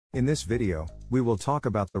In this video, we will talk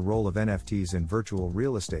about the role of NFTs in virtual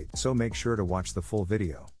real estate, so make sure to watch the full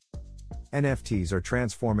video. NFTs are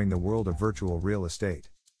transforming the world of virtual real estate.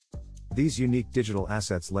 These unique digital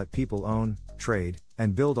assets let people own, trade,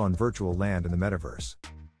 and build on virtual land in the metaverse.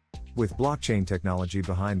 With blockchain technology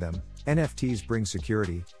behind them, NFTs bring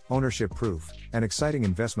security, ownership proof, and exciting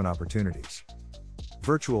investment opportunities.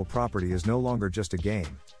 Virtual property is no longer just a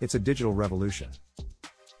game, it's a digital revolution.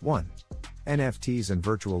 1. NFTs and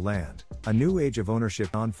virtual land. A new age of ownership.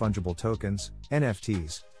 Non-fungible tokens,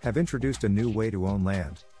 NFTs, have introduced a new way to own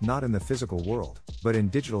land, not in the physical world, but in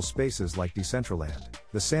digital spaces like Decentraland,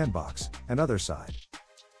 the Sandbox, and Otherside.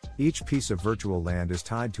 Each piece of virtual land is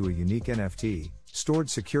tied to a unique NFT, stored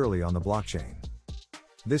securely on the blockchain.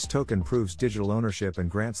 This token proves digital ownership and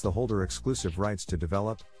grants the holder exclusive rights to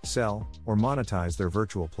develop, sell, or monetize their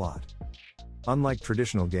virtual plot. Unlike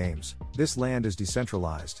traditional games, this land is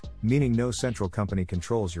decentralized, meaning no central company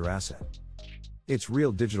controls your asset. It's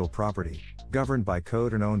real digital property, governed by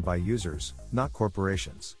code and owned by users, not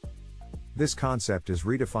corporations. This concept is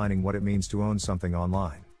redefining what it means to own something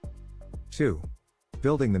online. 2.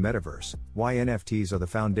 Building the Metaverse. Why NFTs are the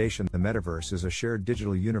foundation. The Metaverse is a shared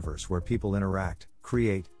digital universe where people interact,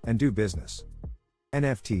 create, and do business.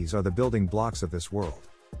 NFTs are the building blocks of this world.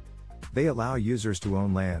 They allow users to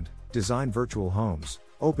own land, design virtual homes,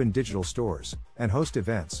 open digital stores, and host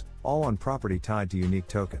events, all on property tied to unique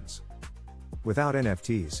tokens. Without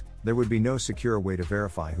NFTs, there would be no secure way to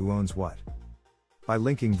verify who owns what. By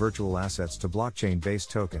linking virtual assets to blockchain-based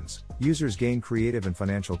tokens, users gain creative and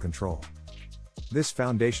financial control. This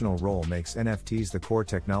foundational role makes NFTs the core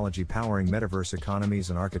technology powering metaverse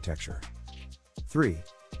economies and architecture. 3.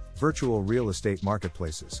 Virtual real estate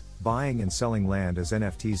marketplaces. Buying and selling land as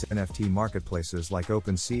NFTs. NFT marketplaces like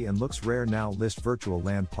OpenSea and LooksRare now list virtual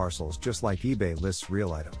land parcels just like eBay lists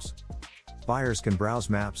real items. Buyers can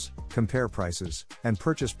browse maps, compare prices, and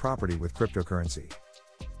purchase property with cryptocurrency.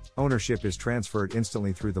 Ownership is transferred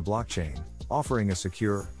instantly through the blockchain, offering a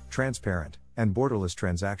secure, transparent, and borderless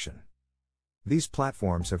transaction. These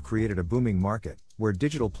platforms have created a booming market, where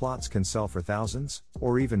digital plots can sell for thousands,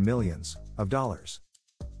 or even millions, of dollars.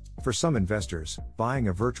 For some investors, buying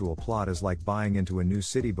a virtual plot is like buying into a new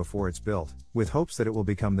city before it's built, with hopes that it will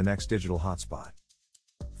become the next digital hotspot.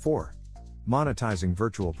 4. Monetizing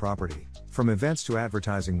virtual property. From events to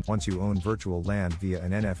advertising. Once you own virtual land via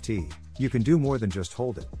an NFT, you can do more than just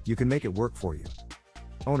hold it, you can make it work for you.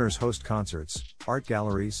 Owners host concerts, art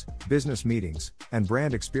galleries, business meetings, and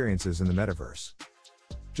brand experiences in the metaverse.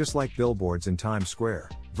 Just like billboards in Times Square,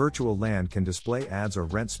 virtual land can display ads or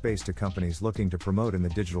rent space to companies looking to promote in the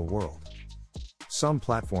digital world. Some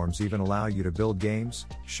platforms even allow you to build games,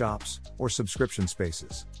 shops, or subscription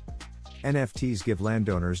spaces. NFTs give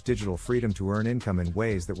landowners digital freedom to earn income in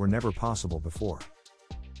ways that were never possible before.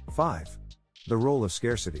 5. The role of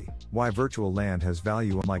scarcity. Why virtual land has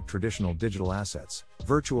value. Unlike traditional digital assets,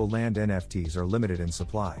 virtual land NFTs are limited in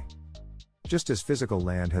supply. Just as physical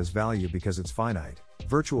land has value because it's finite,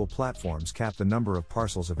 virtual platforms cap the number of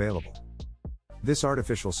parcels available. This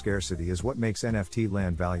artificial scarcity is what makes NFT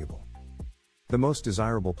land valuable. The most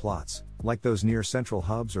desirable plots, like those near central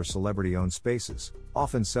hubs or celebrity-owned spaces,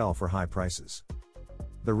 often sell for high prices.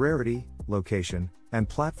 The rarity, location, and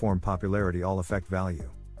platform popularity all affect value.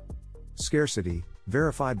 Scarcity,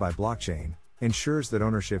 verified by blockchain, ensures that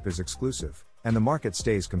ownership is exclusive, and the market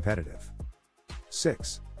stays competitive.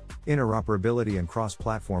 6. Interoperability and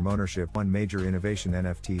cross-platform ownership. One major innovation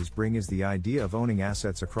NFTs bring is the idea of owning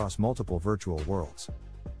assets across multiple virtual worlds.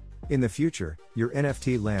 In the future, your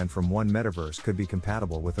NFT land from one metaverse could be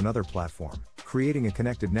compatible with another platform, creating a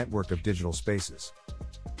connected network of digital spaces.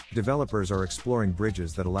 Developers are exploring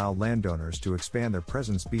bridges that allow landowners to expand their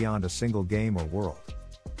presence beyond a single game or world.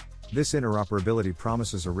 This interoperability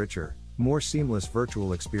promises a richer, more seamless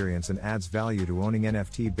virtual experience and adds value to owning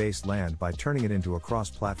NFT-based land by turning it into a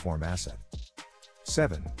cross-platform asset.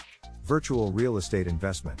 7. Virtual real estate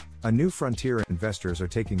investment. A new frontier. Investors are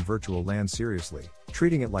taking virtual land seriously,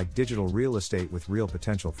 treating it like digital real estate with real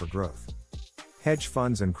potential for growth. Hedge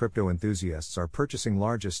funds and crypto enthusiasts are purchasing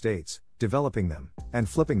large estates, developing them, and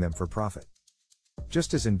flipping them for profit.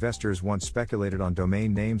 Just as investors once speculated on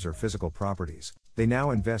domain names or physical properties, they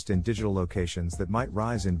now invest in digital locations that might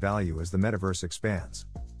rise in value as the metaverse expands.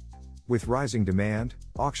 With rising demand,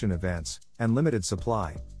 auction events, and limited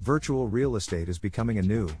supply, virtual real estate is becoming a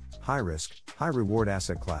new, high-risk, high-reward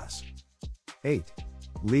asset class. 8.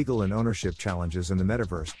 Legal and ownership challenges in the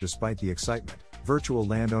metaverse. Despite the excitement, virtual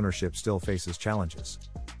land ownership still faces challenges.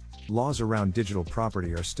 Laws around digital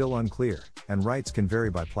property are still unclear, and rights can vary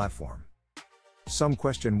by platform. Some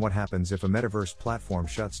question what happens if a metaverse platform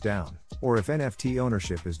shuts down, or if NFT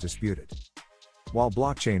ownership is disputed. While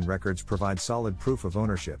blockchain records provide solid proof of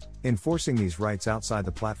ownership, enforcing these rights outside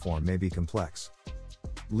the platform may be complex.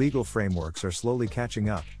 Legal frameworks are slowly catching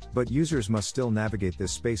up, but users must still navigate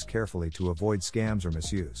this space carefully to avoid scams or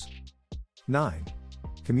misuse. 9.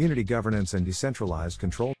 Community governance and decentralized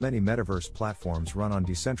control. Many metaverse platforms run on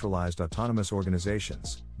decentralized autonomous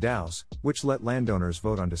organizations, DAOs, which let landowners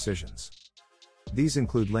vote on decisions. These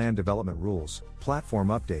include land development rules, platform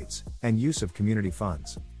updates, and use of community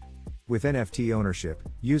funds. With NFT ownership,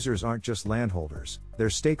 users aren't just landholders, they're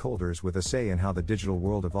stakeholders with a say in how the digital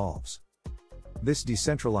world evolves. This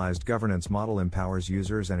decentralized governance model empowers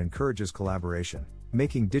users and encourages collaboration,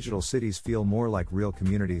 making digital cities feel more like real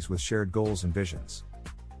communities with shared goals and visions.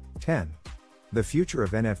 10. The future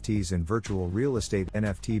of NFTs in virtual real estate.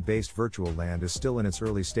 NFT-based virtual land is still in its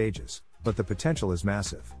early stages, but the potential is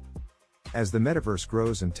massive. As the metaverse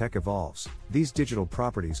grows and tech evolves, these digital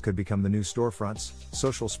properties could become the new storefronts,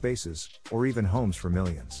 social spaces, or even homes for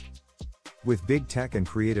millions. With big tech and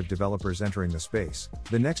creative developers entering the space,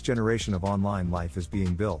 the next generation of online life is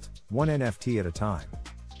being built, one NFT at a time.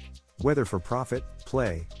 Whether for profit,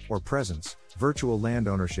 play, or presence, virtual land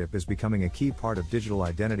ownership is becoming a key part of digital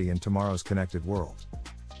identity in tomorrow's connected world.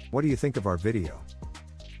 What do you think of our video?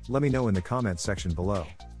 Let me know in the comments section below.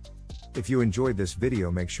 If you enjoyed this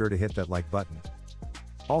video, make sure to hit that like button.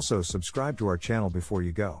 Also, subscribe to our channel before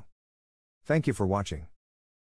you go. Thank you for watching.